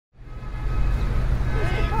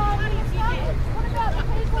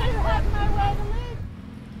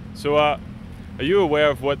So are you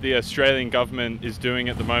aware of what the Australian government is doing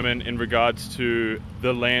at the moment in regards to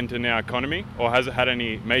the land in our economy, or has it had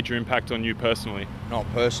any major impact on you personally? Not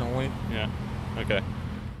personally. Yeah. Okay.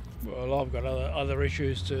 Well, I've got other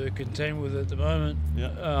issues to contend with at the moment.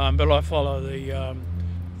 Yeah. But I follow the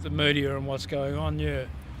media and what's going on. Yeah.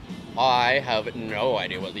 I have no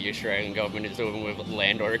idea what the Australian government is doing with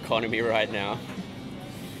land or economy right now,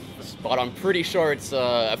 but I'm pretty sure it's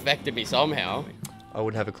affected me somehow. I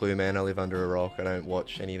wouldn't have a clue, man. I live under a rock. I don't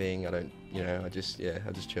watch anything. I just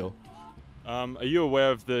chill. Are you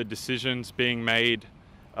aware of the decisions being made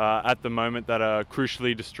at the moment that are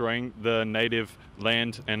crucially destroying the native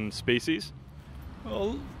land and species?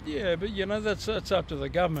 Well, yeah, but that's up to the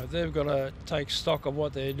government. They've got to take stock of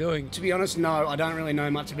what they're doing. To be honest, no, I don't really know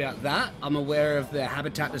much about that. I'm aware of the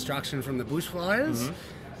habitat destruction from the bushfires,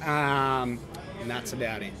 and that's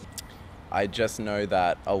about it. I just know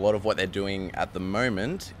that a lot of what they're doing at the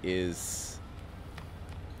moment is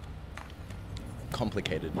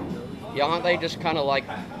complicated. Yeah, aren't they just kind of like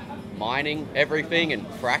mining everything and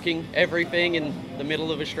fracking everything in the middle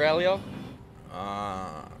of Australia?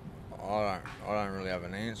 I don't really have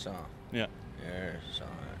an answer. Yeah. Yeah, so...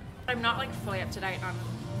 I'm not fully up to date on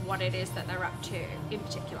what it is that they're up to in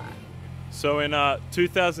particular. So in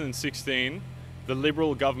 2016, the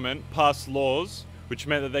Liberal government passed laws which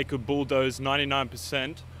meant that they could bulldoze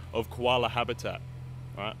 99% of koala habitat,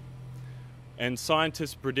 right? And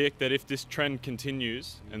scientists predict that if this trend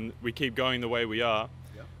continues and we keep going the way we are,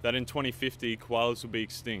 that in 2050 koalas will be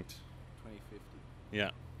extinct. 2050.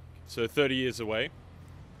 Yeah, so 30 years away.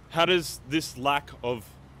 How does this lack of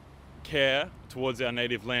care towards our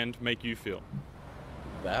native land make you feel?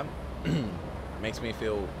 That makes me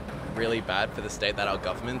feel really bad for the state that our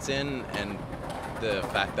government's in, and the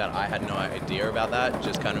fact that I had no idea about that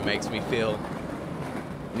just kind of makes me feel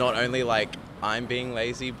not only like I'm being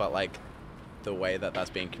lazy, but like the way that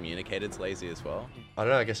that's being communicated is lazy as well. I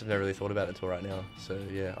don't know, I guess I've never really thought about it until right now. So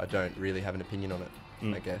yeah, I don't really have an opinion on it,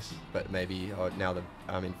 I guess. But maybe now that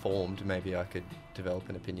I'm informed, maybe I could develop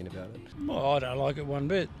an opinion about it. Well, I don't like it one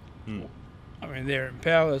bit. I mean, they're in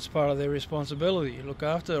power. It's part of their responsibility. You look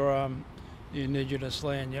after the indigenous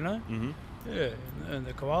land, Yeah, and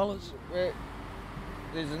the koalas.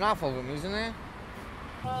 There's enough of them, isn't there?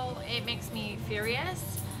 Well, it makes me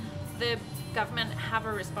furious. The government have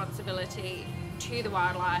a responsibility to the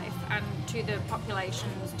wildlife and to the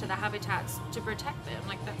populations, to the habitats, to protect them.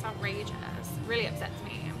 That's outrageous. It really upsets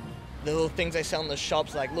me. The little things they sell in the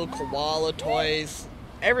shops, like little koala toys,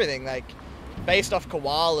 everything, based off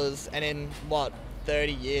koalas, and in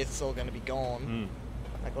 30 years it's all going to be gone.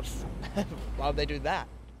 Why would they do that?